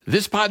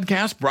This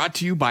podcast brought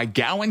to you by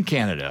Gowan,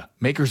 Canada,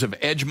 makers of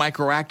Edge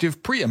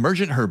Microactive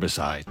pre-emergent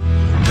herbicide.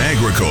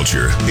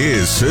 Agriculture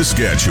is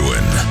Saskatchewan,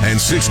 and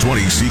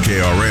 620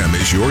 CKRM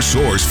is your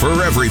source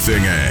for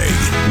everything ag.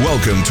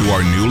 Welcome to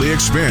our newly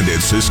expanded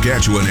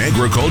Saskatchewan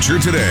Agriculture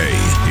Today.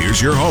 Here's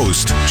your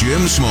host,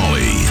 Jim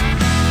Smalley.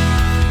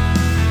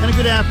 And a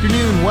good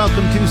afternoon.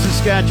 Welcome to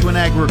Saskatchewan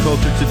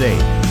Agriculture Today.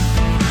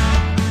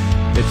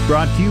 It's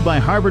brought to you by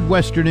Harvard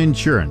Western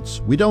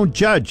Insurance. We don't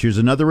judge. Here's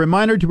another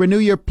reminder to renew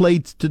your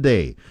plates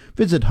today.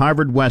 Visit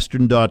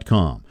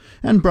harvardwestern.com.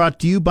 And brought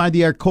to you by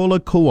the Arcola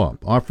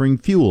Co-op, offering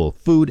fuel,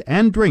 food,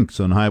 and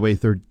drinks on Highway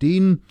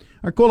 13.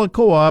 Arcola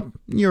Co-op,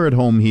 you're at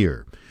home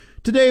here.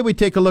 Today we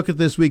take a look at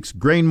this week's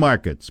grain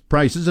markets.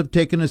 Prices have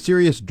taken a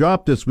serious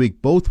drop this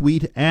week, both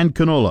wheat and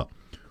canola.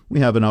 We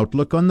have an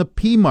outlook on the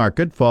pea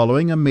market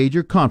following a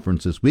major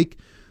conference this week.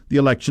 The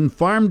election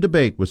farm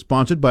debate was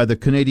sponsored by the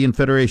Canadian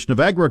Federation of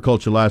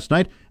Agriculture last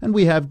night, and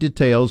we have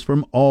details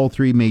from all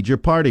three major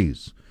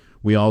parties.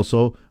 We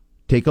also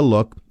take a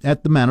look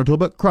at the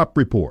Manitoba crop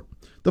report.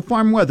 The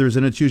farm weather's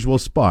in its usual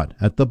spot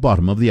at the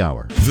bottom of the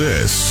hour.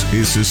 This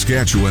is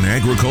Saskatchewan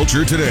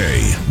Agriculture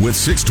Today with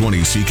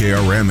 620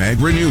 CKRM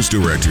Agri-News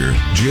Director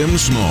Jim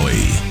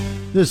Smalley.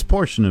 This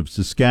portion of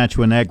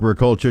Saskatchewan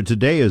Agriculture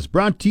Today is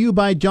brought to you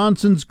by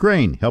Johnson's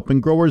Grain, helping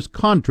growers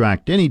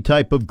contract any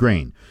type of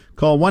grain.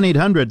 Call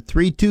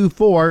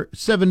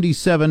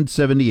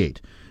 1-800-324-7778.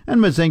 And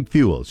Mazink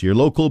Fuels, your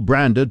local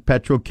branded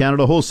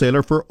Petro-Canada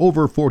wholesaler for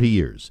over 40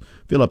 years.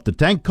 Fill up the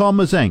tank, call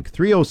Mazink,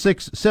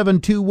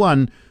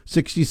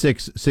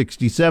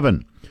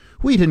 306-721-6667.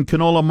 Wheat and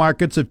canola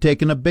markets have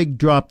taken a big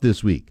drop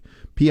this week.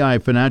 PI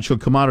Financial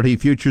Commodity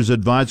Futures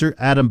Advisor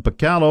Adam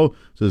Picallo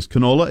says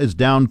canola is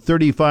down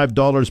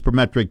 $35 per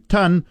metric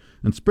ton,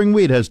 and spring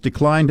wheat has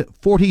declined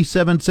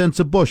 47 cents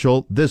a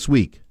bushel this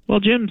week. Well,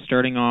 Jim,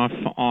 starting off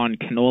on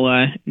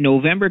canola,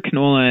 November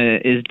canola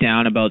is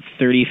down about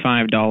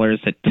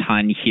 $35 a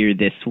ton here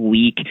this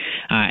week.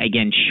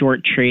 Again,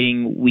 short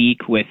trading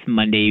week with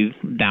Monday,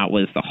 that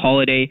was the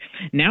holiday.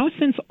 Now,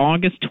 since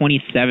August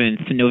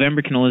 27th,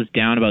 November canola is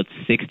down about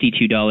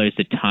 $62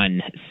 a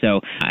ton,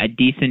 so a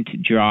decent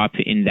drop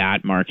in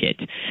that market.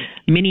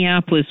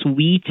 Minneapolis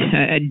wheat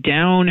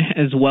down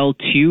as well,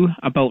 too,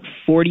 about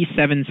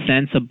 47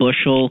 cents a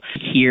bushel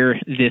here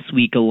this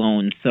week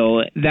alone.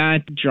 So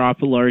that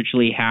drop largely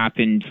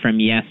happened from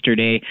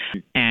yesterday,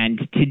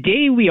 and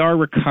today we are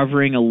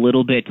recovering a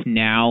little bit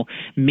now.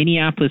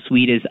 Minneapolis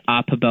wheat is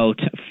up about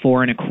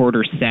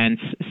 4.25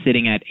 cents,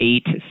 sitting at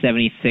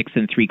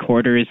 8.76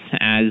 3/4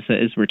 as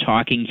we're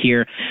talking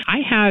here.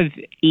 I have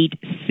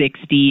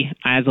 8.60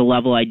 as a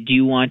level I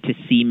do want to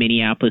see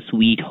Minneapolis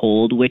wheat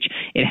hold, which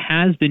it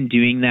has been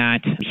doing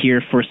that here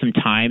for some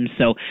time.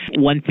 So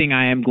one thing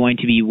I am going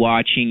to be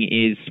watching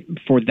is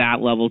for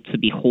that level to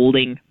be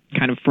holding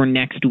kind of for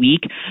next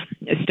week.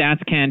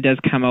 StatsCan does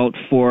come out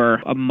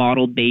for a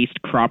model-based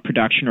crop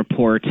production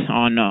report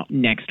on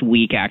next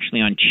week,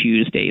 actually on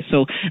Tuesday.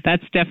 So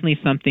that's definitely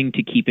something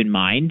to keep in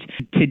mind.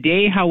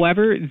 Today,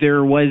 however,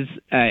 there was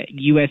a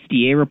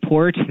USDA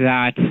report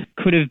that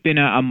could have been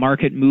a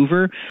market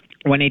mover.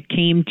 When it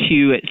came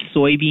to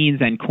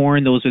soybeans and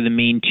corn, those are the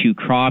main two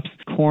crops.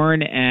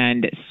 Corn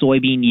and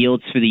soybean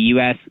yields for the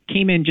U.S.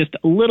 came in just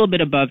a little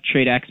bit above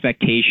trade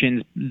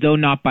expectations, though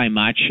not by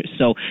much.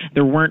 So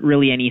there weren't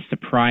really any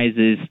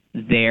surprises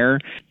there.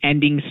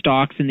 Ending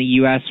stocks in the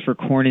U.S. for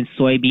corn and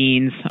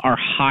soybeans are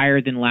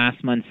higher than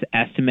last month's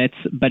estimates,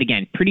 but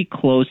again, pretty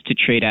close to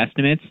trade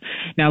estimates.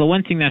 Now, the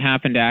one thing that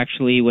happened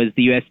actually was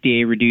the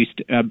USDA reduced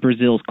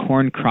Brazil's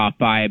corn crop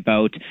by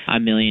about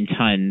 1 million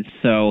tons.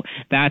 So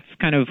that's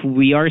kind of,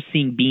 we are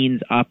seeing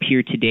beans up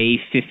here today,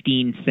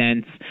 15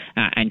 cents,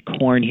 and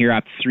corn here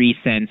up 3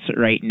 cents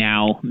right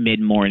now,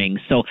 mid-morning.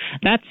 So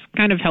that's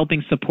kind of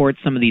helping support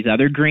some of these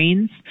other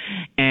grains.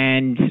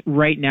 And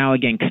right now,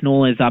 again,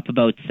 canola is up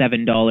about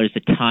 $7 a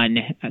ton,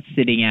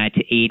 sitting at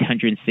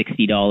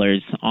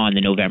 $860 on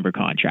the November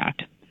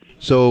contract.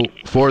 So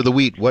for the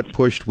wheat, what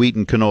pushed wheat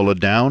and canola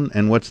down,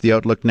 and what's the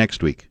outlook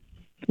next week?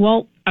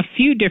 Well, a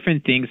few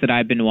different things that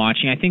I've been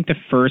watching. I think the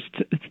first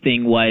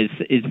thing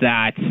is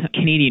that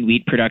Canadian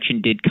wheat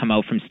production did come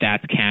out from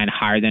StatsCan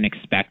higher than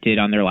expected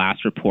on their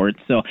last report.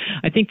 So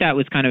I think that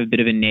was kind of a bit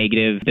of a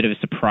negative, bit of a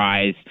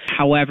surprise.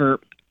 However,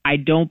 I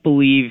don't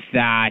believe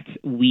that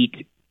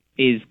wheat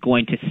is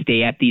going to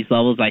stay at these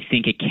levels. I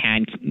think it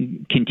can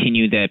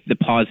continue the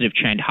positive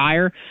trend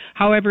higher.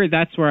 However,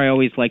 that's where I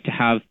always like to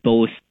have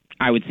both,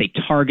 I would say,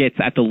 targets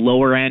at the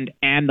lower end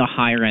and the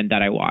higher end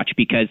that I watch,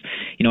 because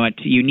you know what,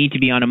 you need to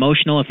be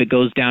unemotional. If it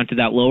goes down to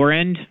that lower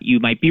end,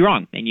 you might be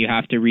wrong and you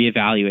have to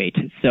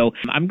reevaluate. So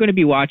I'm going to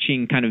be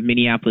watching kind of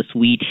Minneapolis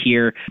wheat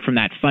here from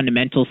that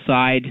fundamental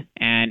side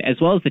and as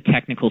well as the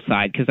technical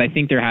side, because I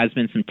think there has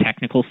been some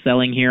technical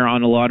selling here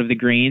on a lot of the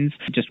grains,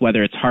 just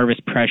whether it's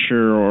harvest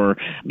pressure or,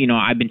 you know,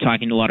 I've been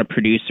talking to a lot of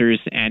producers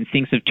and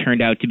things have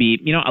turned out to be,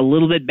 you know, a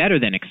little bit better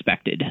than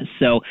expected.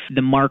 So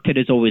the market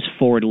is always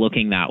forward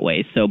looking that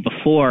way. So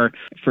before,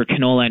 for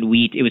canola and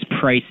wheat, it was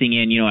pricing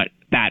in, you know,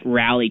 that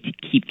rally to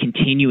keep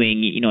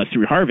continuing,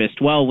 through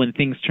harvest. Well, when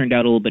things turned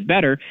out a little bit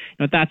better,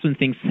 that's when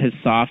things has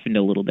softened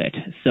a little bit.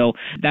 So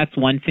that's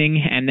one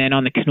thing. And then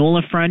on the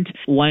canola front,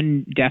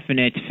 one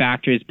definite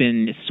factor has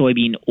been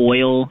soybean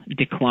oil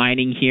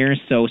declining here.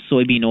 So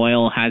soybean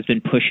oil has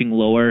been pushing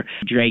lower,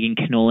 dragging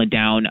canola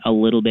down a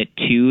little bit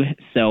too.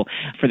 So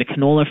for the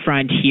canola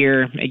front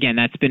here, again,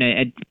 that's been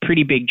a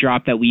pretty big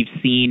drop that we've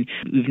seen.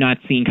 We've not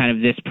seen kind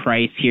of this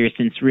price here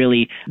since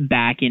really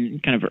back in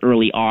kind of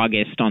early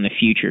August on the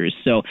futures.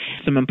 So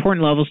some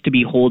important levels to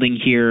be holding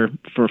here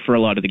for a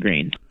lot of the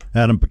grains.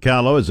 Adam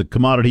Picallo is a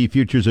commodity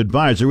futures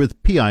advisor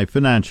with PI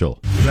Financial.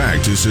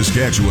 Back to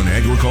Saskatchewan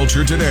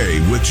Agriculture Today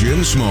with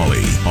Jim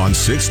Smalley on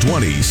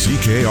 620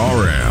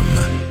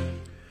 CKRM.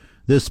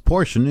 This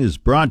portion is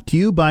brought to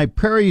you by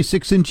Prairie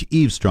 6-inch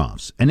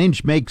eavesdrops. An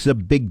inch makes a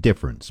big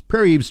difference.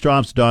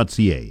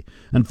 PrairieEavesdrops.ca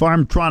and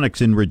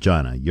Farmtronics in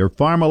Regina, your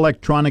farm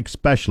electronics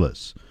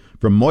specialists.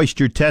 From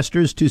moisture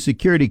testers to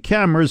security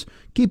cameras,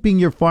 keeping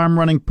your farm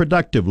running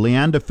productively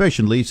and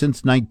efficiently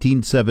since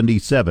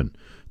 1977.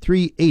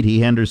 380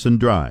 Henderson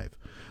Drive.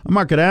 A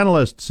market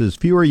analyst says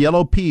fewer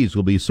yellow peas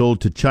will be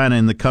sold to China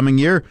in the coming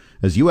year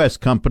as U.S.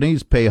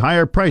 companies pay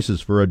higher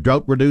prices for a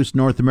drought-reduced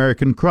North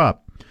American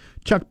crop.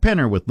 Chuck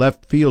Penner with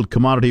Left Field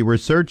Commodity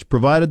Research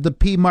provided the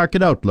pea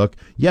market outlook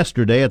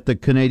yesterday at the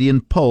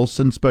Canadian Pulse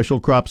and Special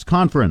Crops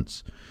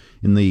Conference.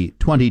 In the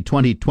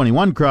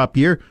 2020-21 crop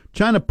year,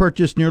 China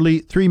purchased nearly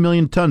 3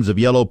 million tons of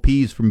yellow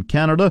peas from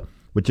Canada,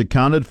 which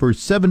accounted for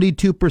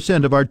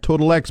 72% of our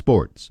total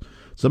exports.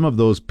 Some of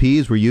those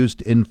peas were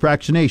used in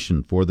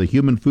fractionation for the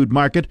human food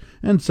market,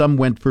 and some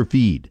went for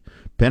feed.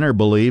 Penner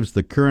believes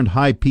the current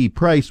high pea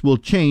price will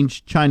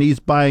change Chinese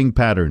buying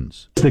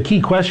patterns. The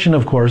key question,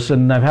 of course,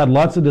 and I've had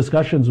lots of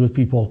discussions with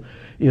people,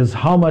 is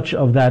how much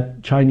of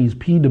that Chinese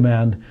pea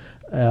demand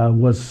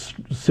was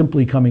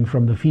simply coming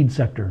from the feed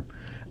sector.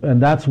 And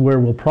that's where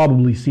we'll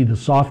probably see the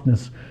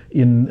softness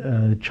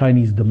in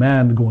Chinese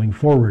demand going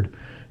forward,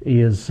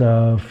 is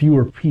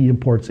fewer pea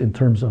imports in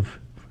terms of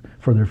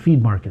for their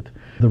feed market.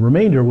 The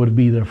remainder would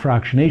be the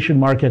fractionation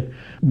market.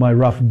 My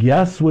rough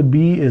guess would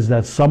be is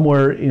that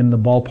somewhere in the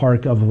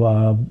ballpark of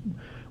 1.3,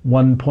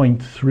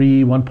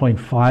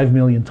 1.5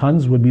 million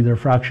tons would be their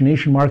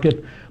fractionation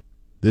market.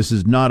 This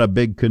is not a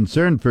big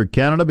concern for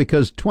Canada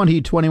because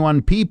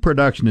 2021 pea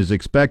production is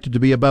expected to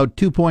be about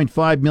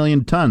 2.5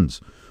 million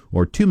tons,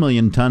 or 2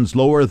 million tons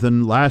lower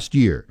than last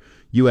year.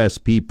 U.S.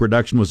 pea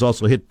production was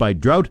also hit by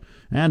drought,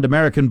 and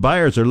American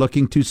buyers are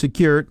looking to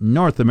secure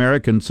North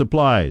American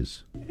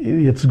supplies.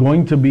 It's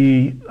going to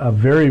be a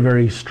very,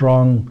 very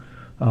strong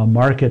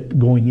market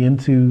going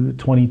into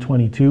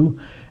 2022,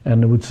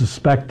 and I would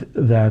suspect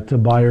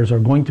that buyers are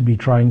going to be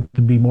trying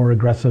to be more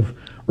aggressive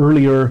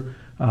earlier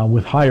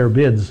with higher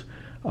bids.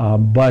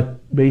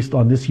 But based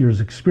on this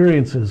year's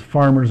experiences,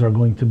 farmers are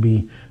going to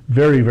be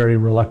very, very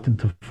reluctant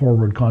to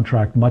forward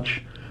contract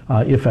much,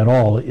 if at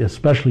all,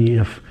 especially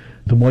if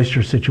the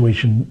moisture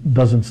situation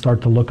doesn't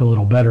start to look a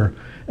little better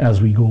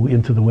as we go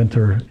into the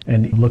winter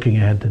and looking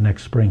ahead to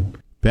next spring.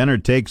 Penner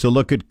takes a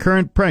look at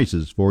current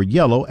prices for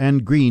yellow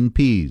and green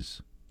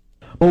peas.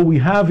 What we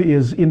have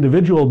is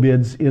individual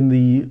bids in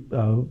the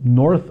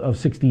north of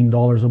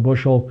 $16 a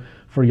bushel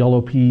for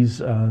yellow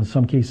peas, in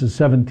some cases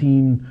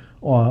 17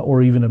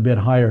 or even a bit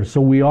higher. So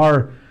we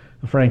are,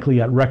 frankly,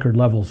 at record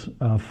levels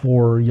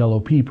for yellow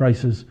pea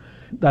prices.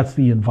 That's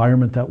the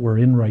environment that we're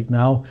in right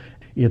now.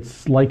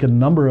 It's like a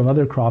number of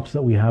other crops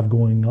that we have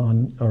going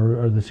on,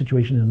 or the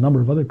situation in a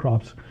number of other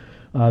crops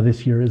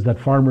this year, is that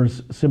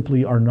farmers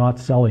simply are not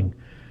selling.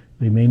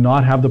 They may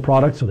not have the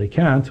product, so they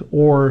can't,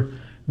 or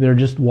they're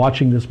just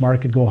watching this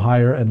market go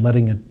higher and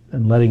letting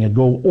it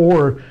go,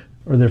 or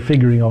they're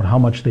figuring out how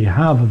much they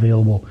have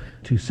available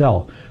to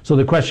sell. So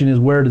the question is,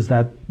 where does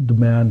that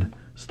demand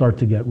start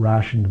to get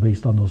rationed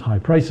based on those high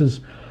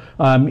prices?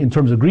 In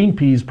terms of green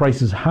peas,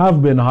 prices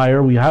have been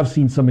higher. We have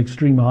seen some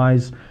extreme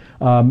highs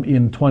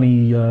in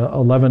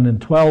 2011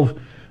 and 12,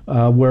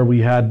 where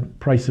we had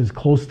prices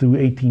close to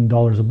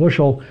 $18 a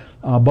bushel,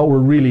 but we're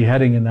really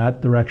heading in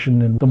that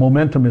direction, and the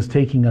momentum is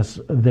taking us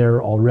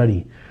there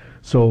already.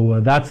 So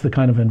that's the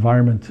kind of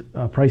environment,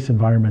 price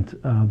environment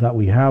that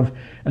we have,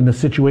 and the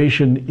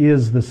situation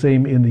is the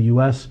same in the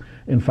U.S.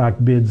 In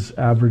fact,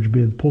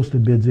 average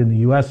posted bids in the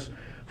U.S.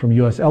 from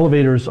U.S.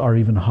 elevators are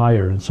even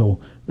higher, and so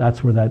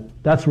that's where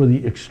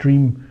the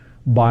extreme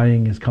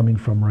buying is coming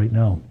from right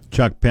now.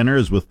 Chuck Penner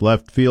is with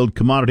Left Field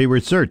Commodity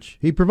Research.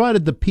 He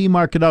provided the pea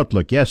market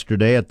outlook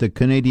yesterday at the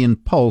Canadian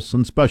Pulse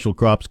and Special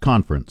Crops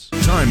Conference.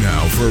 Time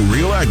now for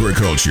Real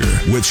Agriculture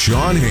with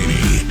Sean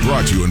Haney.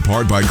 Brought to you in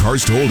part by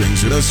Karst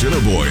Holdings in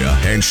Assiniboia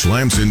and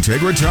Schlamps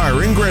Integra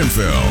Tire in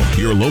Grenfell.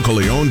 Your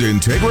locally owned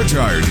Integra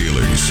Tire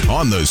dealers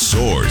on The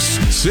Source,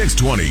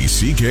 620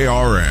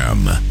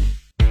 CKRM.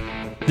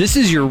 This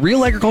is your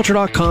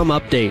RealAgriculture.com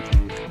update.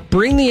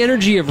 Bring the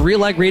energy of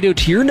Real Ag Radio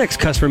to your next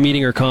customer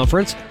meeting or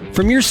conference.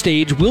 From your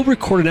stage, we'll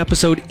record an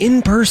episode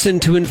in person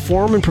to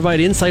inform and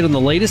provide insight on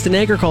the latest in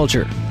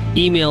agriculture.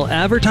 Email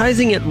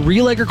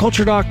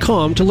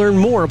advertising@realagriculture.com to learn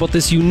more about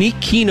this unique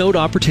keynote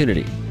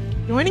opportunity.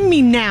 Joining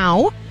me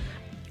now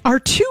are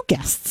two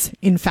guests,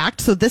 in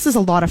fact. So this is a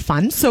lot of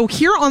fun. So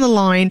here on the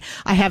line,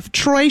 I have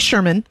Troy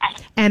Sherman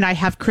and I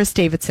have Chris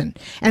Davidson.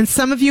 And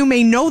some of you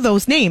may know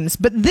those names,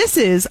 but this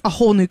is a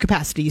whole new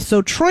capacity.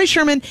 So Troy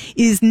Sherman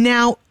is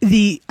now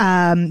the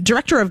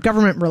Director of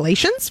Government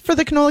Relations for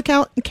the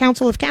Canola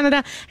Council of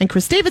Canada, and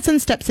Chris Davidson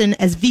steps in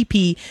as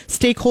VP,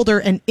 Stakeholder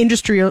and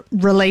Industry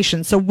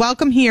Relations. So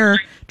welcome here,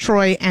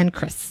 Troy and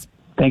Chris.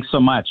 Thanks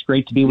so much.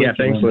 Great to be with you. Yeah,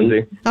 thanks,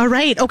 Lindsay. All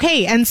right.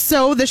 Okay. And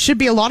so this should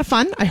be a lot of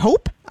fun, I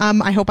hope.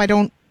 I hope I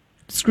don't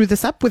screw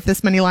this up with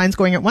this many lines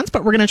going at once,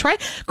 but we're going to try.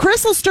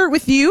 Chris, I'll start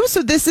with you.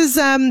 So this is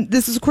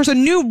of course a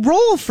new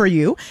role for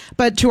you,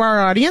 but to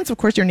our audience, of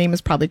course, your name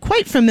is probably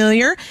quite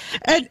familiar.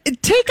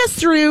 Take us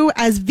through,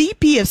 as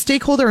VP of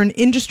Stakeholder and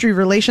Industry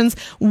Relations,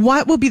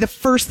 what will be the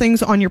first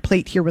things on your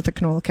plate here with the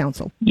Canola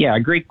Council? Yeah,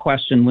 great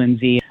question,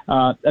 Lindsay.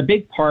 A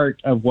big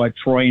part of what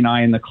Troy and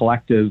I and the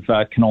collective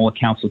Canola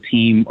Council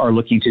team are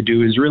looking to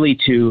do is really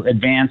to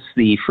advance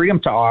the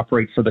freedom to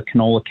operate for the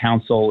Canola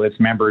Council, its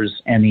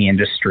members, and the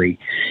industry.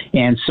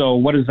 And so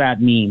what does that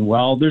mean?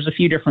 Well, there's a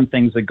few different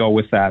things that go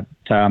with that.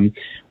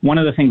 One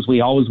of the things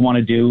we always want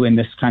to do in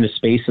this kind of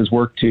space is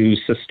work to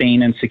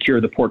sustain and secure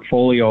the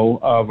portfolio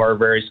of our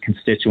various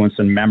constituents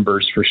and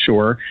members, for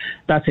sure.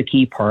 That's a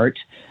key part.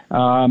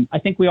 I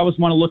think we always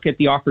want to look at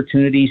the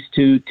opportunities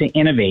to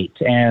innovate,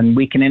 and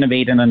we can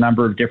innovate in a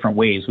number of different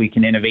ways. We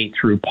can innovate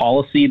through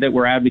policy that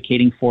we're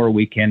advocating for.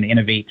 We can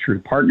innovate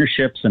through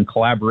partnerships and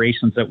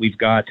collaborations that we've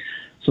got.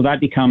 So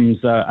that becomes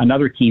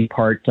another key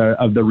part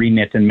of the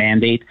remit and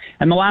mandate.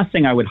 And the last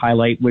thing I would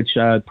highlight, which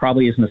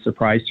probably isn't a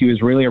surprise to you,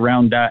 is really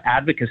around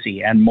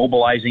advocacy and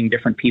mobilizing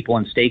different people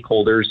and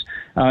stakeholders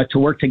to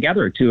work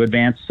together to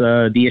advance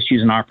the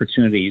issues and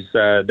opportunities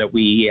that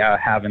we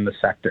have in the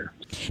sector.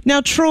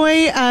 Now,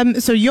 Troy,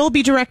 so you'll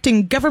be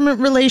directing government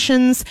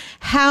relations.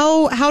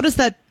 How does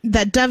that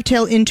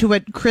dovetail into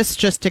what Chris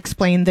just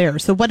explained there?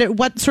 So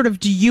what sort of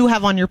do you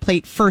have on your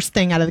plate first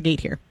thing out of the gate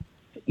here?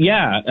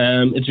 Yeah,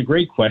 it's a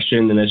great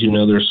question. And as you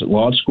know, there's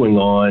lots going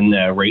on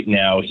right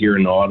now here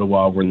in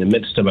Ottawa. We're in the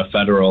midst of a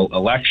federal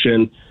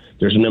election.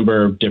 There's a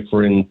number of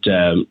different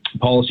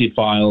policy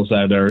files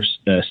that are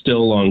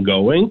still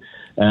ongoing.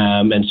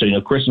 And so,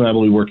 Chris and I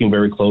will be working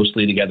very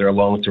closely together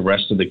along with the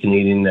rest of the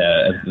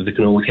the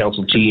Canola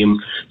Council team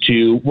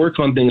to work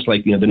on things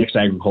like, the next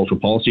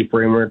agricultural policy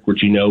framework,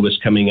 which is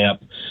coming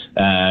up.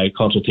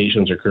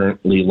 Consultations are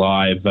currently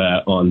live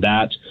on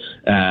that.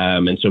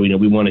 And so,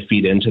 we want to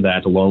feed into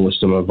that along with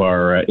some of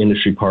our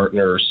industry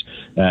partners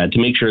to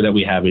make sure that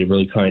we have a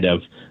really kind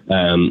of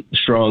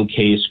strong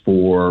case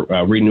for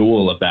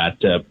renewal of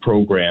that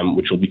program,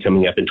 which will be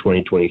coming up in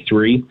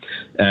 2023.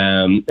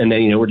 And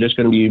then, we're just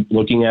going to be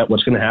looking at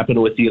what's going to happen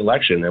with the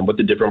election and what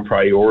the different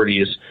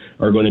priorities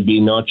are going to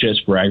be, not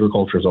just for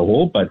agriculture as a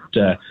whole, but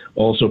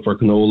also for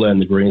canola and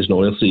the grains and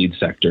oilseed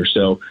sector.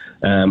 So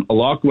a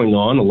lot going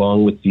on,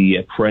 along with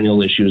the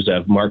perennial issues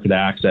of market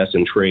access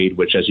and trade,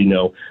 which, as you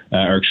know,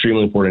 are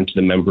extremely important to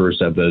the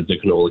members of the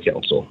Canola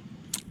Council.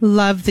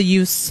 Love the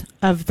use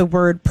of the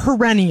word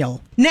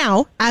perennial.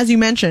 Now, as you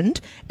mentioned,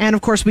 and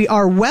of course we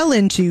are well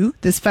into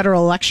this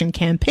federal election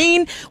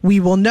campaign, we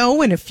will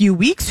know in a few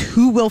weeks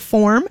who will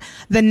form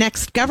the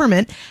next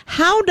government.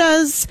 How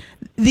does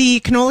the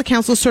Canola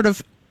Council sort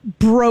of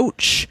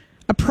broach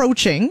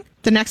approaching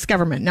the next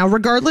government? Now,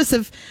 regardless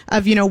of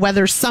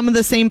whether some of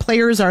the same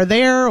players are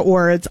there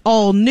or it's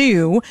all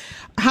new,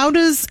 how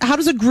does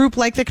a group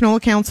like the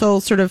Canola Council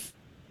sort of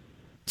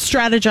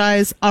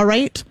strategize, all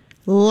right,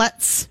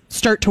 let's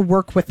start to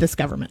work with this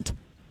government?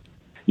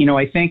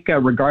 I think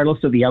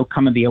regardless of the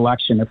outcome of the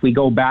election, if we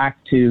go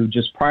back to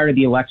just prior to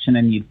the election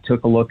and you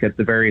took a look at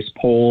the various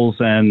polls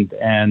and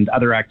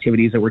other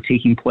activities that were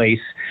taking place,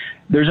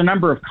 there's a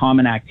number of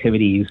common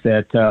activities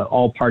that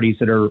all parties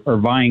that are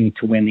vying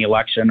to win the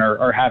election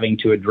are having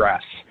to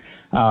address.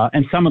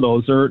 And some of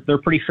those they're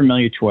pretty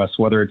familiar to us,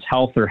 whether it's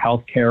health or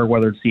healthcare,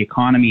 whether it's the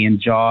economy and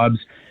jobs,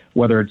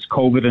 whether it's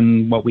COVID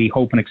and what we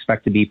hope and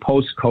expect to be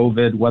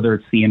post-COVID, whether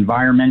it's the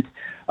environment.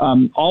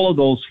 All of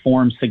those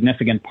form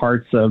significant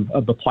parts of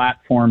the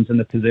platforms and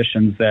the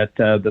positions that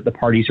the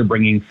parties are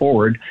bringing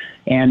forward.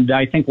 And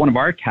I think one of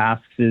our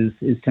tasks is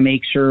to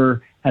make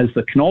sure, as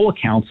the Canola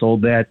Council,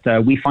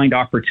 that we find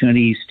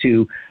opportunities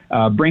to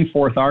bring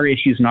forth our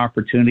issues and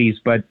opportunities,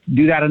 but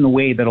do that in a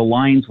way that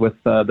aligns with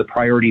the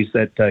priorities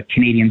that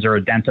Canadians are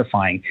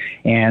identifying.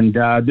 And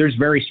there's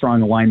very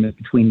strong alignment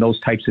between those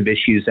types of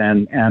issues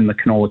and the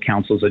Canola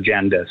Council's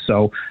agenda.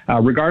 So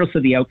regardless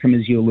of the outcome,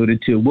 as you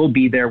alluded to, we'll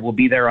be there. We'll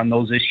be there on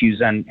those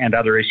issues and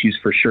other issues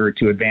for sure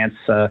to advance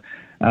the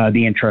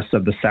interests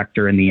of the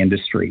sector and the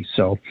industry.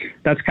 So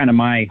that's kind of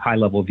my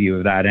high-level view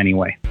of that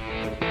anyway.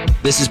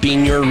 This has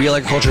been your Real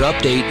Agriculture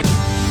Update.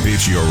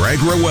 It's your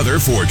agri-weather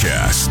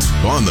forecast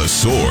on The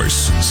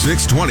Source,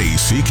 620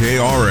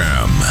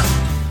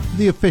 CKRM.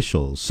 The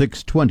official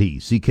 620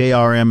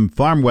 CKRM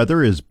farm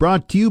weather is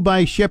brought to you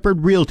by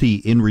Shepherd Realty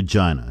in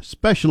Regina,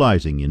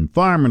 specializing in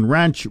farm and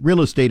ranch real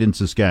estate in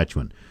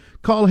Saskatchewan.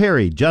 Call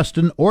Harry,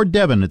 Justin, or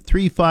Devin at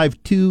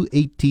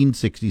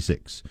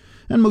 352-1866.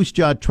 And Moose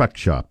Jaw Truck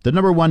Shop, the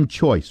number one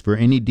choice for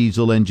any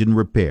diesel engine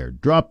repair.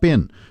 Drop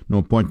in. No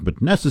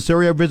appointment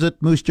necessary, or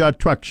visit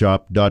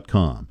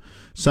moosejawtruckshop.com.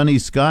 Sunny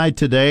sky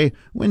today,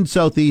 wind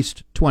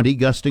southeast 20,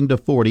 gusting to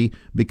 40,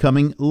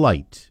 becoming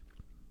light.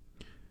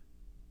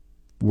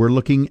 We're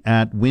looking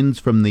at winds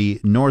from the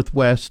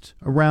northwest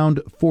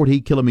around 40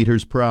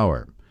 kilometers per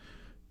hour.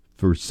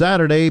 For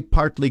Saturday,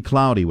 partly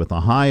cloudy with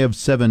a high of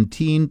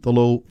 17, the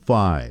low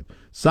 5.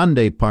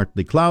 Sunday,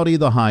 partly cloudy,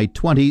 the high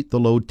 20, the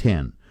low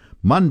 10.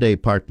 Monday,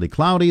 partly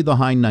cloudy, the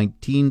high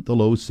 19, the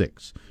low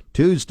 6.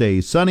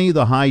 Tuesday, sunny,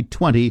 the high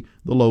 20,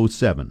 the low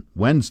 7.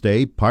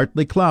 Wednesday,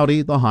 partly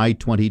cloudy, the high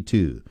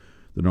 22.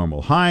 The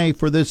normal high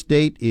for this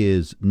date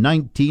is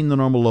 19, the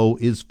normal low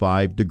is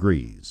 5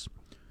 degrees.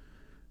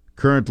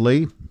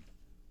 Currently,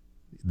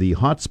 the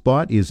hot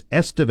spot is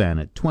Estevan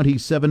at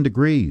 27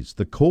 degrees.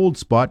 The cold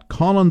spot,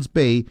 Collins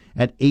Bay,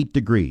 at 8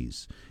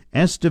 degrees.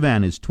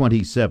 Estevan is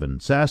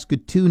 27,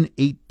 Saskatoon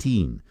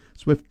 18,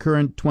 Swift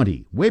Current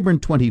 20, Weyburn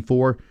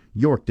 24,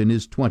 Yorkton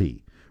is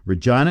 20.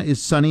 Regina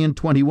is sunny and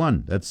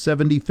 21, that's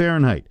 70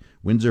 Fahrenheit.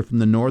 Winds are from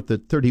the north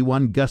at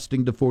 31,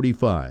 gusting to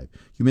 45.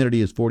 Humidity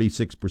is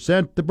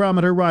 46%, the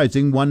barometer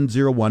rising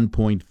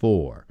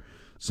 101.4.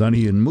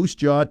 Sunny in Moose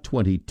Jaw,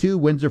 22.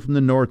 Winds are from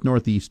the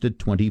north-northeast at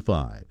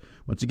 25.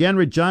 Once again,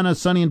 Regina,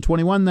 sunny and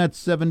 21. That's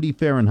 70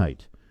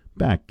 Fahrenheit.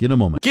 Back in a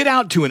moment. Get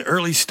out to an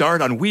early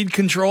start on weed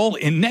control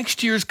in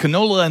next year's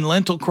canola and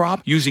lentil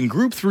crop using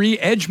Group 3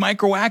 Edge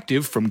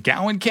Microactive from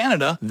Gowan,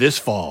 Canada this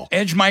fall.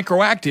 Edge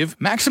Microactive,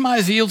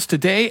 maximize yields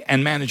today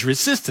and manage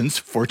resistance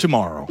for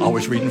tomorrow.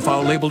 Always read and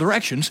follow label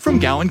directions from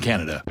Gowan,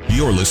 Canada.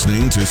 You're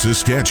listening to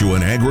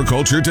Saskatchewan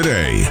Agriculture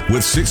Today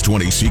with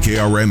 620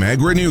 CKRM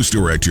Agri-News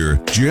Director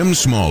Jim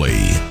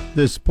Smalley.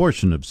 This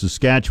portion of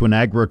Saskatchewan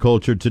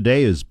Agriculture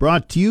Today is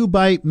brought to you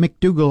by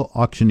McDougall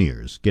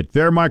Auctioneers. Get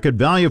fair market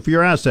value for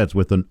your assets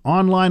with an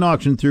online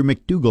auction through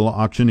McDougall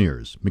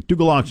Auctioneers,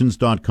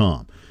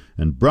 McDougallAuctions.com.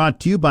 And brought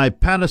to you by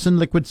Pattison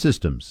Liquid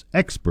Systems,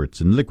 experts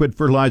in liquid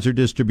fertilizer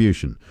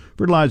distribution.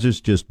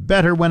 Fertilizer's just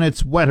better when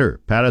it's wetter.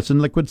 Pattison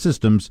Liquid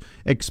Systems,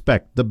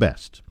 expect the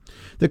best.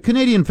 The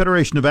Canadian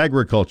Federation of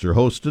Agriculture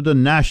hosted a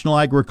National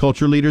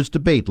Agriculture Leaders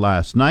Debate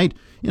last night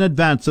in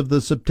advance of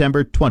the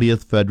September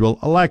 20th federal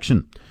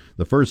election.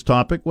 The first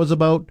topic was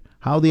about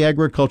how the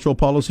agricultural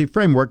policy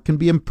framework can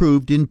be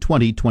improved in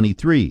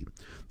 2023.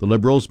 The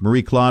Liberals'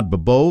 Marie-Claude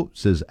Bebeau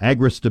says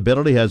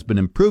agri-stability has been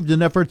improved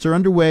and efforts are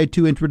underway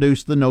to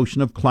introduce the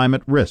notion of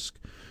climate risk.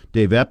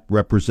 Dave Epp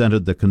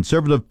represented the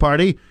Conservative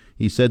Party.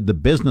 He said the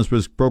business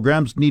risk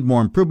programs need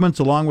more improvements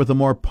along with a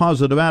more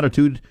positive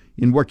attitude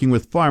in working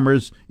with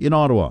farmers in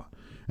Ottawa.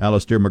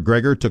 Alistair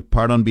McGregor took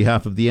part on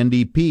behalf of the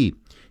NDP.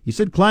 He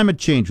said climate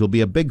change will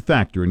be a big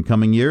factor in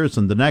coming years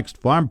and the next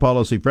farm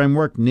policy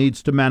framework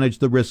needs to manage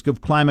the risk of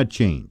climate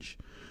change.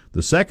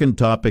 The second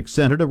topic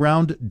centered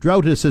around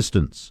drought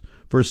assistance.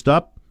 First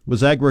up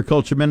was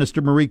Agriculture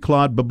Minister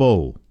Marie-Claude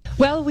Bebeau.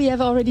 Well, we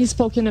have already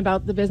spoken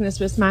about the business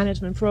risk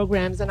management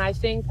programs, and I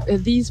think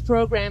these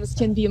programs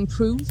can be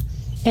improved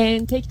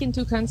and take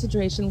into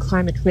consideration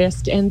climate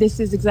risk. And this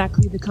is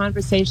exactly the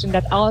conversation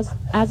that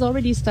has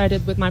already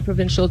started with my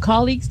provincial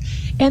colleagues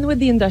and with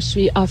the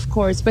industry, of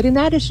course. But in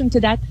addition to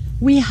that,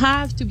 we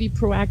have to be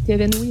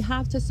proactive and we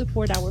have to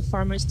support our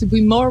farmers to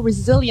be more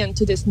resilient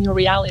to this new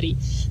reality.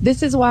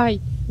 This is why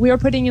we are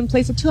putting in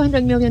place a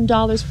 $200 million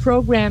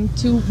program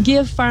to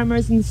give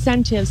farmers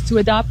incentives to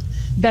adopt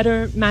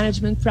better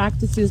management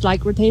practices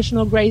like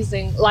rotational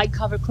grazing, like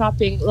cover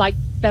cropping, like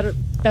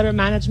better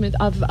management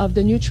of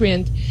the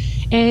nutrient.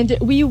 And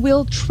we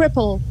will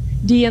triple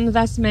the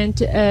investment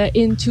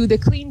into the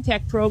clean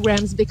tech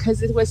programs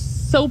because it was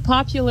so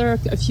popular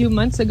a few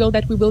months ago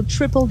that we will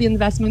triple the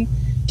investment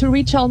to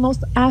reach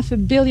almost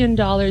 $500 million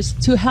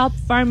to help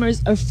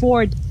farmers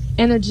afford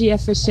energy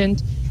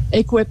efficient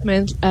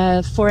equipment,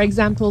 for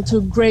example, for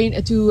grain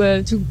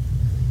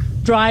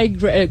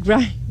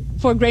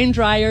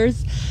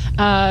dryers,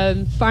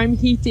 farm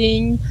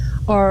heating,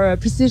 or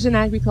precision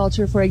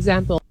agriculture, for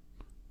example.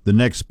 The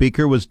next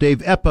speaker was Dave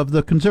Epp of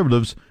the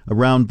Conservatives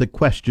around the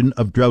question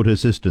of drought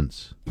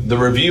assistance. The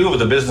review of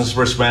the business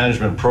risk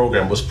management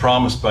program was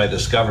promised by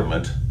this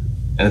government,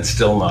 and it's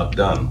still not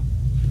done.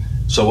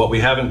 So what we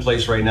have in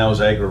place right now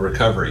is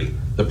agri-recovery.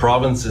 The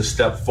province has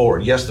stepped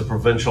forward. Yes, the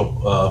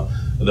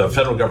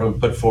federal government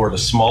put forward a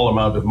small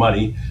amount of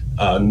money,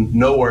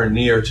 nowhere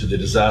near to the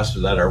disaster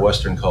that our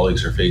Western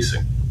colleagues are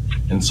facing.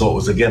 And so it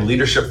was, again,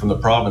 leadership from the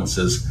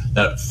provinces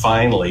that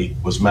finally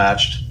was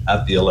matched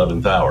at the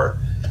 11th hour.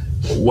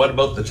 What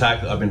about the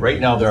tax? I mean,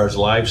 right now there is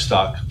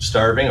livestock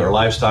starving or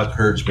livestock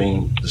herds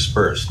being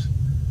dispersed.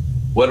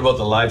 What about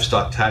the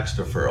livestock tax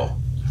deferral?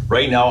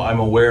 Right now, I'm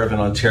aware of in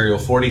Ontario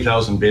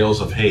 40,000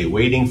 bales of hay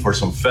waiting for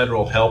some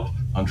federal help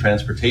on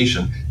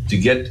transportation to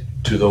get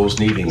to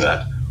those needing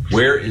that.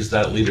 Where is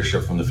that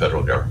leadership from the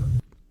federal government?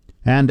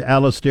 And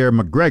Alistair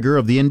McGregor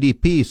of the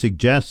NDP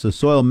suggests a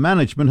soil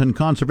management and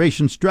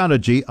conservation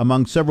strategy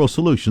among several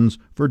solutions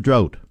for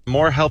drought.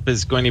 More help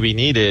is going to be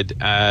needed,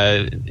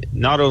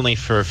 not only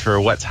for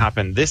what's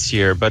happened this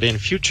year, but in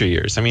future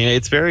years. I mean,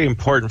 it's very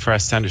important for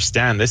us to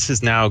understand this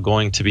is now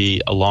going to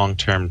be a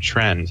long-term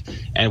trend,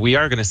 and we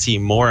are going to see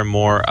more and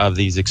more of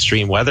these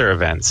extreme weather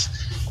events.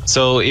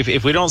 So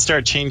if we don't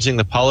start changing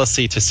the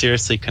policy to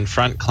seriously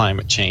confront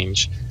climate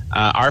change,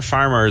 our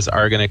farmers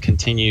are going to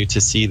continue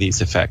to see these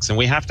effects. And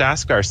we have to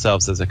ask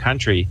ourselves as a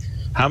country,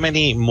 how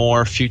many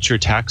more future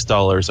tax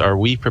dollars are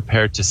we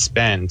prepared to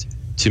spend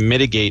to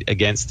mitigate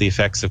against the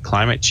effects of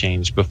climate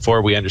change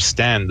before we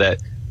understand that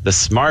the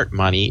smart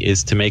money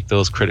is to make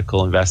those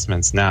critical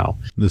investments now?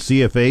 The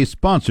CFA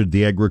sponsored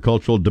the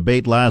agricultural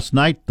debate last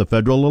night. The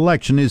federal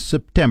election is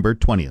September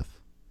 20th.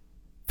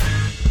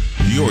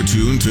 You're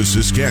tuned to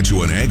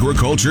Saskatchewan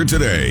Agriculture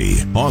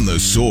Today on The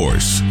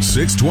Source,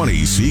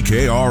 620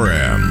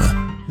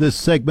 CKRM. This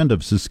segment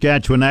of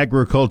Saskatchewan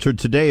Agriculture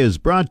Today is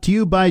brought to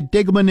you by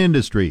Degelman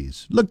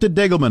Industries. Look to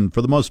Degelman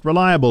for the most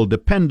reliable,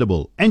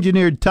 dependable,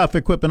 engineered tough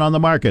equipment on the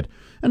market.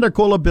 And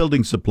Arcola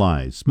Building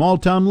Supplies, small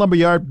town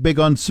lumberyard, big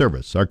on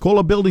service.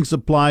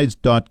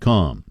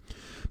 ArcolaBuildingSupplies.com.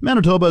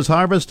 Manitoba's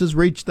harvest has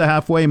reached the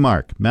halfway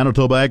mark.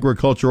 Manitoba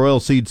Agriculture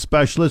Oilseed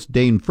Specialist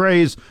Dane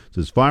Fraze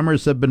says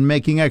farmers have been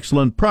making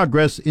excellent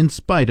progress in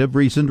spite of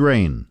recent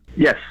rain.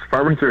 Yes,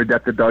 farmers are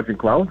adept at dodging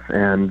clouds,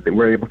 and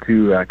we're able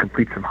to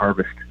complete some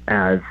harvest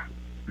as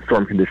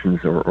storm conditions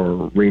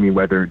or rainy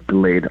weather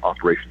delayed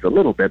operations a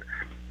little bit.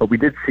 But we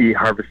did see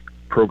harvest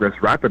progress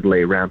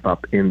rapidly ramp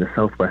up in the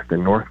southwest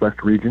and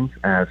northwest regions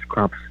as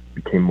crops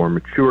became more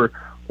mature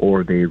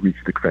or they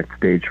reached the correct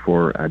stage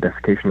for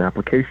desiccation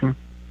application.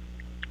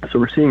 So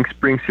we're seeing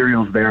spring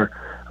cereals there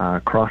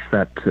cross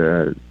that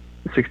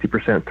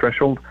 60%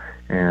 threshold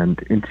and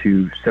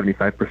into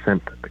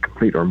 75%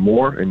 complete or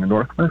more in the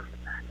northwest,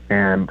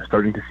 and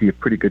starting to see a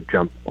pretty good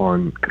jump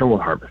on canola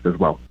harvest as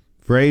well.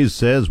 Fraze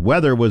says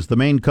weather was the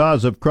main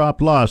cause of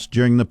crop loss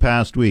during the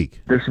past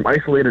week. There's some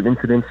isolated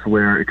incidents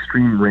where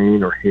extreme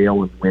rain or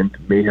hail and wind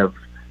may have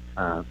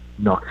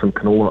knocked some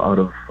canola out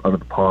of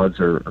the pods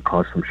or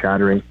caused some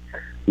shattering.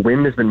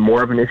 Wind has been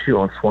more of an issue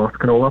on swath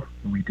canola.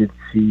 We did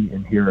see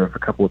and hear of a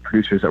couple of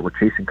producers that were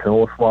chasing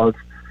canola swaths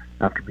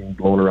after being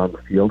blown around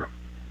the field.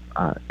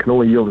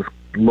 Canola yield is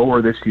lower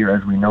this year,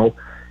 as we know,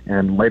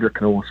 and lighter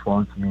canola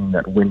swaths mean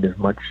that wind is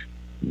much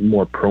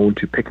more prone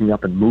to picking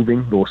up and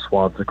moving those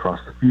swaths across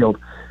the field,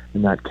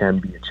 and that can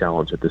be a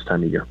challenge at this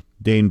time of year.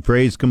 Dane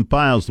Fraze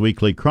compiles the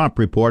weekly crop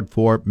report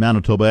for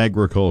Manitoba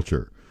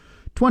Agriculture.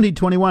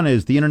 2021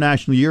 is the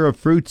International Year of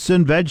Fruits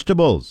and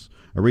Vegetables.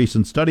 A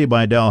recent study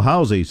by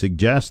Dalhousie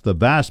suggests the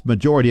vast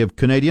majority of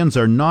Canadians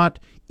are not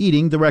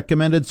eating the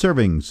recommended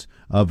servings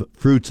of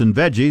fruits and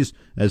veggies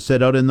as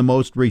set out in the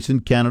most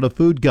recent Canada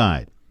Food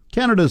Guide.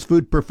 Canada's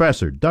food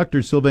professor,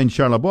 Dr. Sylvain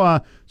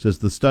Charlebois, says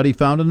the study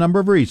found a number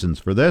of reasons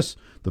for this.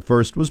 The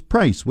first was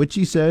price, which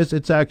he says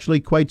it's actually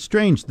quite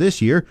strange this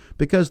year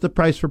because the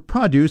price for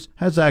produce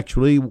has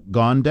actually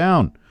gone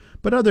down.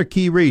 But other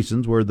key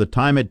reasons were the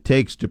time it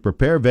takes to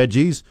prepare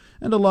veggies,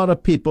 and a lot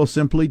of people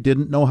simply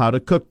didn't know how to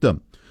cook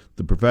them.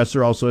 The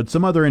professor also had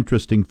some other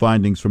interesting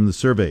findings from the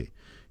survey.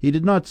 He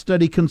did not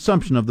study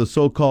consumption of the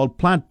so-called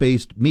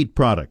plant-based meat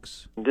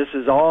products. This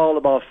is all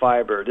about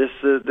fiber. This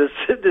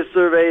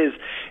survey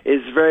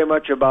is very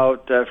much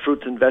about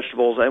fruits and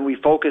vegetables, and we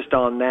focused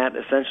on that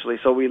essentially.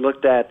 So we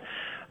looked at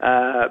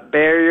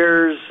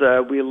barriers.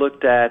 We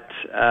looked at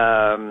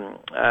the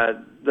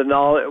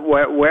knowledge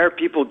where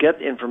people get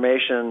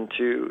information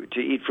to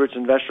eat fruits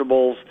and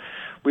vegetables.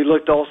 We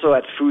looked also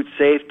at food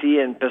safety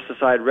and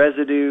pesticide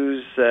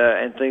residues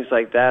and things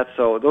like that.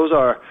 So those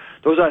are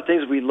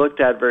things we looked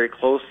at very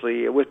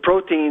closely. With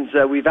proteins,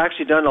 we've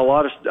actually done a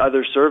lot of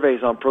other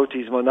surveys on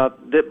proteins,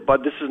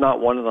 but this is not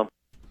one of them.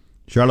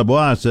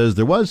 Charlebois says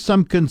there was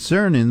some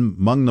concern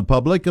among the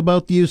public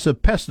about the use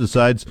of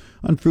pesticides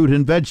on fruit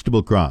and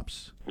vegetable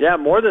crops. Yeah,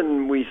 more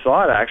than we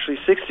thought, actually.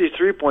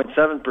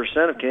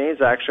 63.7% of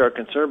Canadians actually are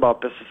concerned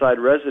about pesticide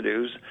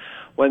residues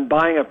when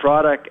buying a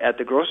product at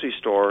the grocery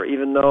store,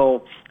 even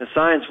though the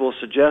science will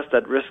suggest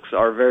that risks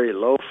are very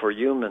low for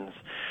humans.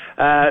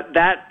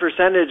 That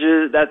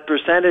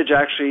percentage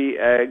actually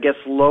gets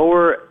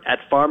lower at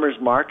farmers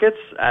markets.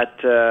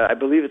 I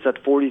believe it's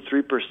at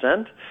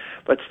 43%,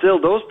 but still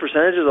those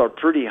percentages are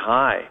pretty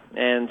high.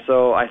 And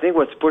so I think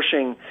what's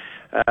pushing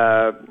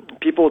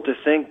people to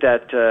think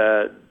that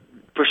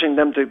pushing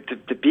them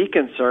to be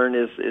concerned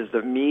is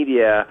the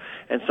media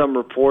and some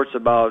reports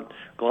about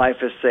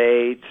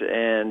glyphosate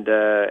and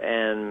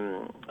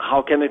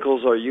how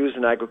chemicals are used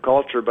in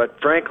agriculture. But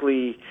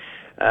frankly,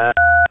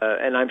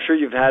 and I'm sure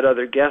you've had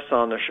other guests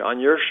on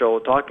your show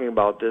talking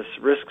about this,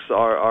 risks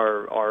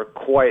are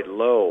quite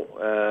low.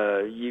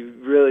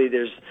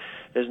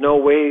 There's no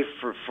way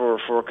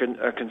for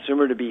a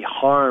consumer to be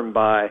harmed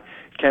by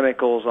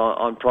chemicals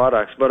on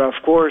products. But of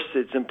course,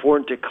 it's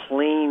important to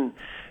clean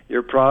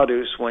your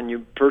produce when you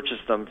purchase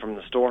them from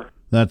the store.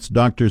 That's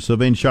Dr.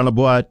 Sylvain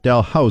Charlebois at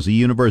Dalhousie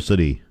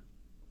University.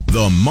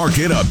 The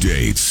Market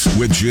Updates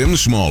with Jim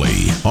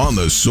Smalley on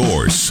The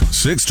Source,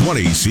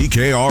 620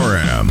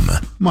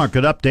 CKRM.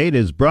 Market Update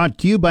is brought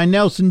to you by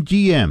Nelson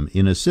GM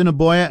in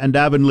Assiniboia and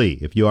Avonlea.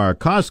 If you are a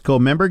Costco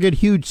member, get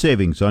huge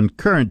savings on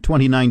current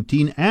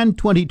 2019 and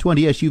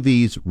 2020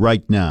 SUVs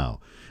right now.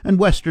 And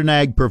Western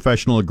Ag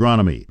Professional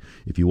Agronomy.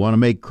 If you want to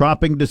make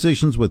cropping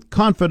decisions with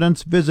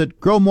confidence, visit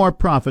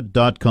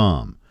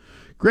growmoreprofit.com.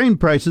 Grain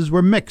prices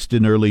were mixed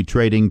in early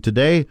trading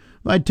today.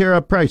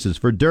 Viterra prices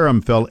for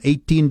Durham fell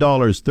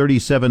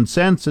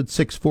 $18.37 at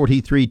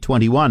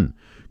 $643.21.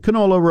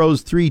 Canola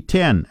rose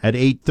 $3.10 at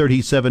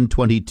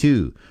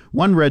 $837.22.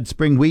 One red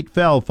spring wheat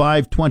fell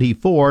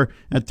 $5.24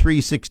 at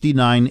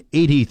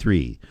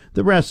 $369.83.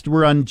 The rest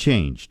were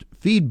unchanged.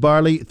 Feed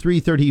barley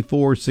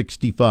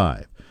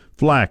 $334.65.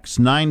 Flax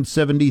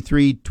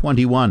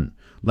 $973.21.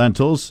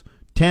 Lentils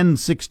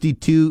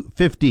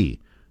 $1062.50.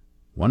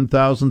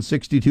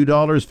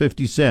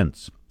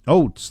 $1,062.50.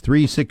 Oats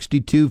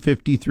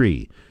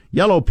 $362.53.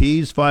 Yellow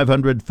peas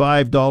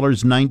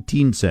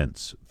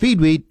 $505.19. Feed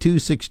wheat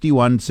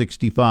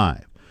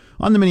 $261.65.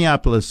 On the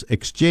Minneapolis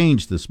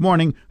Exchange this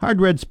morning,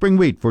 hard red spring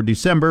wheat for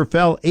December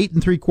fell 8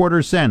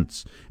 3/4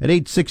 cents at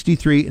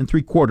 8.63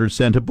 3/4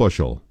 cents a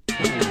bushel.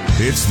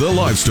 It's the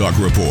Livestock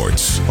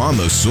Reports on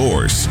The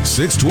Source,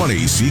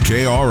 620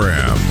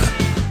 CKRM.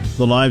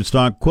 The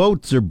livestock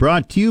quotes are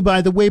brought to you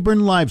by the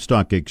Weyburn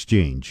Livestock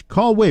Exchange.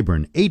 Call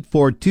Weyburn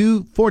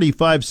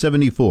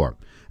 842-4574.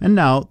 And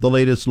now, the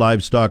latest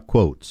livestock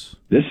quotes.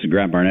 This is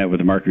Grant Barnett with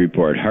the Market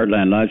Report.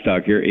 Heartland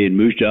Livestock here in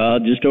Moose Jaw,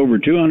 just over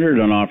 200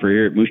 on offer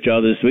here at Moose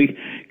Jaw this week.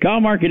 Cow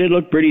market, it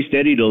looked pretty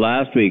steady to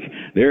last week.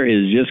 There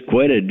is just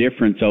quite a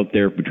difference out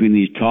there between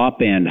these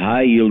top-end,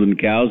 high-yielding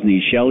cows and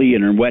these shelly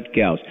and wet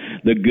cows.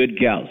 The good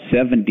cows,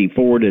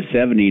 74 to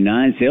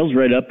 79. Sales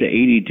right up to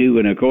 82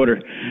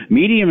 1/4.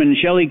 Medium and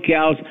shelly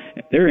cows,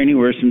 they're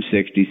anywhere from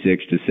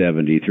 66 to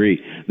 73.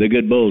 The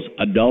good bulls,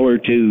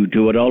 $1.02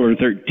 to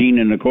 $1.13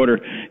 1/4.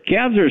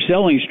 Calves are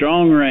selling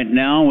strong right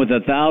now with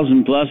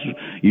 1,000 plus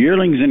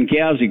yearlings and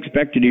calves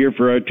expected here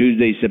for our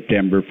Tuesday,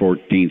 September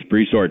 14th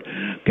pre-sort.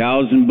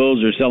 Cows and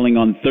bulls are selling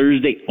on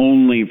Thursday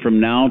only from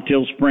now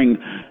till spring.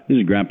 This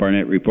is Grant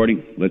Barnett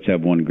reporting. Let's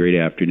have one great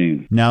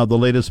afternoon. Now the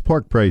latest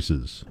pork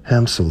prices.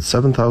 Ham sold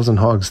 7,000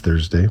 hogs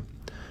Thursday,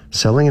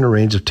 selling in a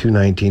range of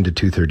 $219 to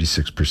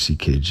 $236 per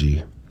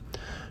CKG.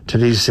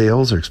 Today's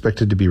sales are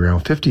expected to be around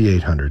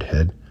 5,800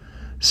 head,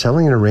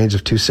 selling in a range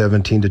of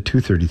 $217 to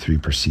 $233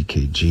 per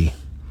CKG.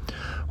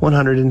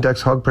 100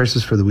 index hog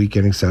prices for the week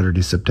ending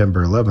Saturday,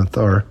 September 11th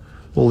are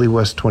Wooly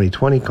West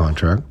 2020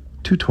 contract,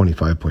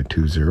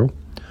 $225.20.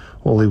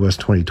 Wooly West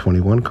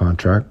 2021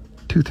 contract,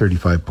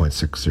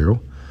 $235.60.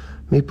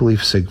 Maple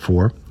Leaf Sig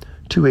 4,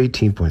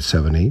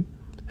 $218.78.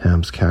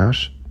 Hams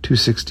Cash,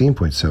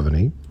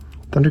 $216.78.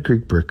 Thunder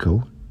Creek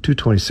Brickco,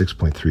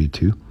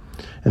 $226.32.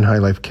 And High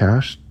Life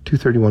Cash,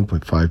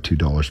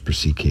 $231.52 per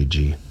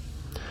CKG.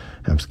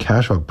 Hams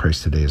Cash hog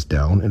price today is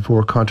down, and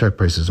forward contract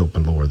prices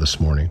opened lower this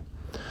morning.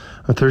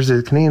 On Thursday,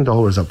 the Canadian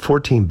dollar is up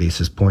 14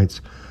 basis points,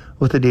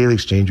 with the daily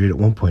exchange rate at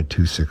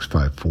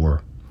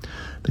 1.2654.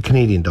 The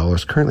Canadian dollar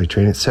is currently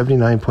trading at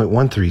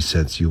 79.13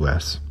 cents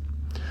U.S.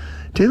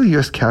 Daily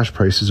U.S. cash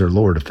prices are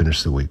lower to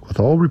finish the week, with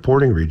all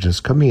reporting regions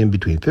coming in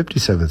between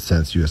 57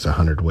 cents U.S.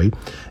 100 weight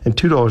and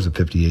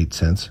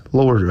 $2.58,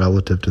 lower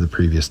relative to the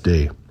previous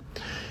day.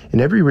 In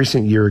every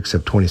recent year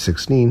except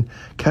 2016,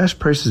 cash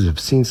prices have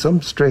seen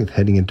some strength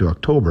heading into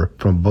October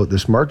from about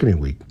this marketing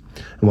week.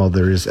 And while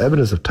there is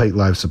evidence of tight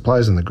live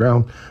supplies on the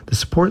ground, the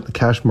support in the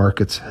cash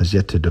markets has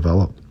yet to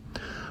develop.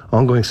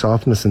 Ongoing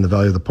softness in the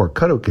value of the pork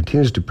cutout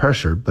continues to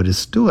pressure, but is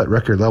still at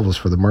record levels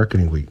for the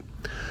marketing week.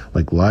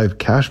 Like live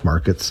cash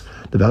markets,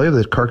 the value of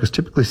the carcass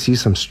typically sees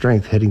some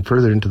strength heading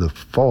further into the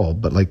fall,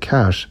 but like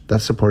cash,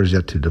 that support is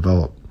yet to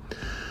develop.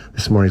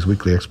 This morning's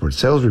weekly export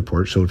sales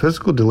report showed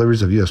physical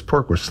deliveries of U.S.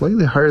 pork were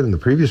slightly higher than the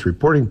previous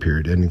reporting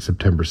period ending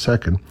September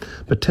 2nd,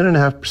 but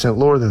 10.5%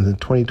 lower than the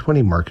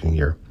 2020 marketing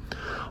year.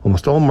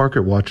 Almost all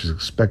market watchers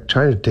expect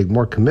China to take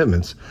more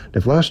commitments, and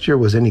if last year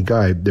was any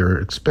guide, there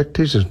are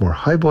expectations more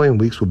high-volume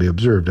weeks will be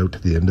observed out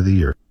to the end of the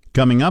year.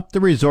 Coming up,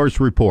 the Resource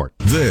Report.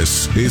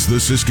 This is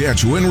the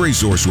Saskatchewan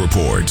Resource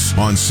Report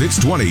on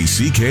 620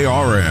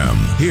 CKRM.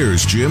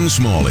 Here's Jim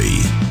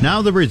Smalley.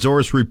 Now the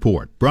Resource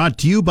Report, brought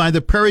to you by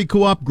the Prairie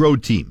Co-op Grow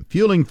Team,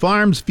 fueling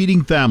farms,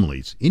 feeding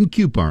families in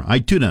Cupar,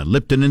 Ituna,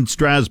 Lipton, and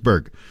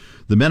Strasbourg.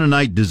 The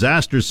Mennonite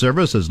Disaster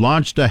Service has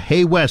launched a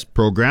Hay West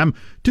program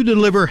to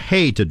deliver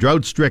hay to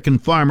drought-stricken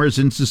farmers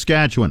in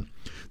Saskatchewan.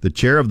 The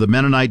chair of the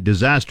Mennonite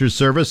Disaster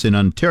Service in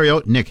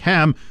Ontario, Nick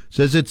Ham,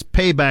 says it's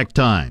payback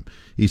time.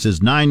 He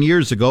says 9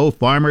 years ago,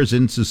 farmers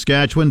in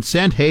Saskatchewan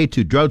sent hay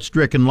to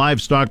drought-stricken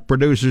livestock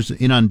producers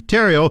in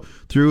Ontario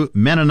through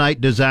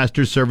Mennonite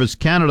Disaster Service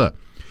Canada.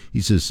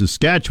 He says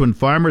Saskatchewan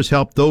farmers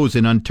helped those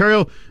in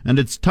Ontario, and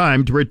it's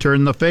time to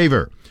return the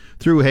favor.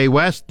 Through Hay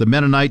West, the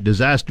Mennonite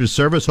Disaster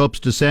Service hopes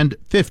to send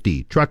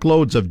 50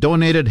 truckloads of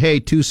donated hay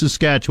to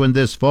Saskatchewan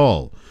this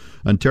fall.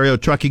 Ontario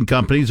trucking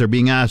companies are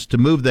being asked to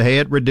move the hay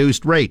at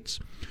reduced rates.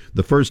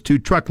 The first 2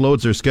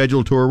 truckloads are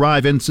scheduled to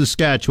arrive in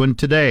Saskatchewan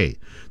today.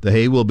 The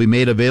hay will be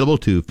made available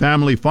to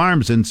family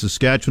farms in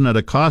Saskatchewan at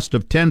a cost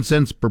of 10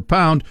 cents per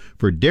pound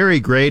for dairy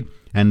grade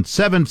and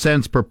 7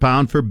 cents per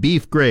pound for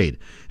beef grade.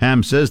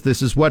 Ham says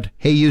this is what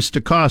hay used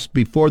to cost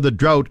before the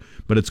drought,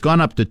 but it's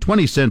gone up to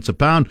 20 cents a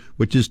pound,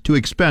 which is too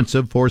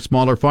expensive for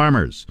smaller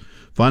farmers.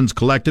 Funds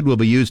collected will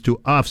be used to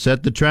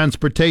offset the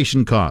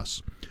transportation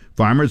costs.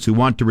 Farmers who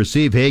want to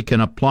receive hay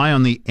can apply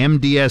on the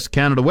MDS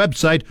Canada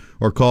website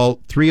or call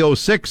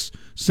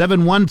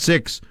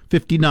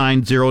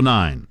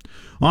 306-716-5909.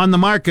 On the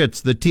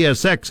markets, the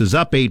TSX is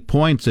up 8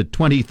 points at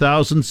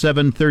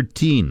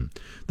 20,713.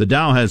 The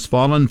Dow has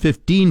fallen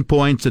 15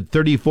 points at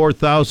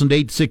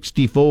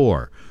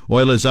 34,864.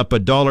 Oil is up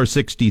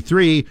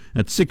 $1.63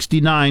 at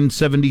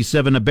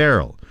 $69.77 a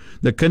barrel.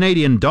 The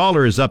Canadian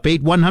dollar is up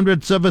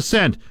 0.08 of a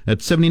cent at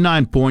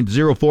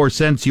 79.04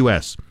 cents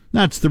U.S.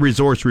 That's the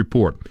Resource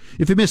Report.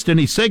 If you missed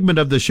any segment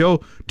of the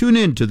show, tune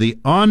in to the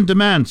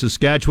on-demand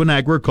Saskatchewan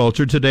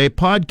Agriculture Today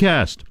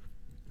podcast.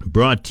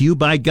 Brought to you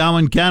by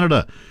Gowan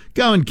Canada.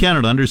 Gowan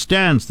Canada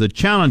understands the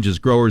challenges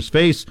growers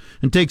face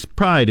and takes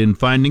pride in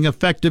finding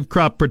effective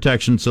crop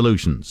protection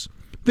solutions.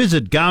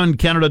 Visit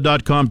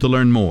GowanCanada.com to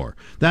learn more.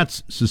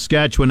 That's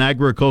Saskatchewan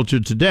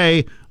Agriculture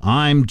Today.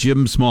 I'm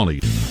Jim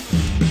Smalley.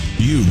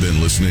 You've been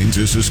listening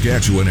to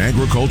Saskatchewan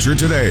Agriculture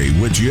Today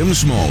with Jim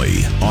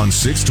Smalley on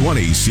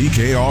 620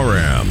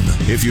 CKRM.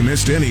 If you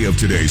missed any of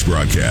today's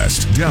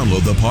broadcast,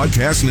 download the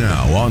podcast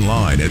now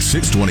online at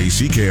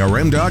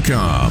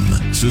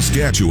 620CKRM.com.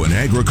 Saskatchewan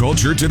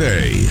Agriculture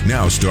Today,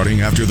 now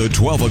starting after the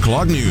 12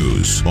 o'clock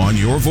news on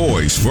your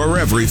voice for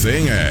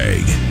everything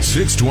ag.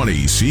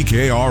 620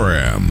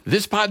 CKRM.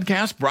 This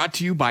podcast brought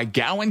to you by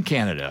Gowan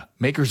Canada,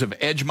 makers of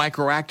Edge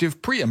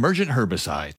Microactive pre-emergent herbicide.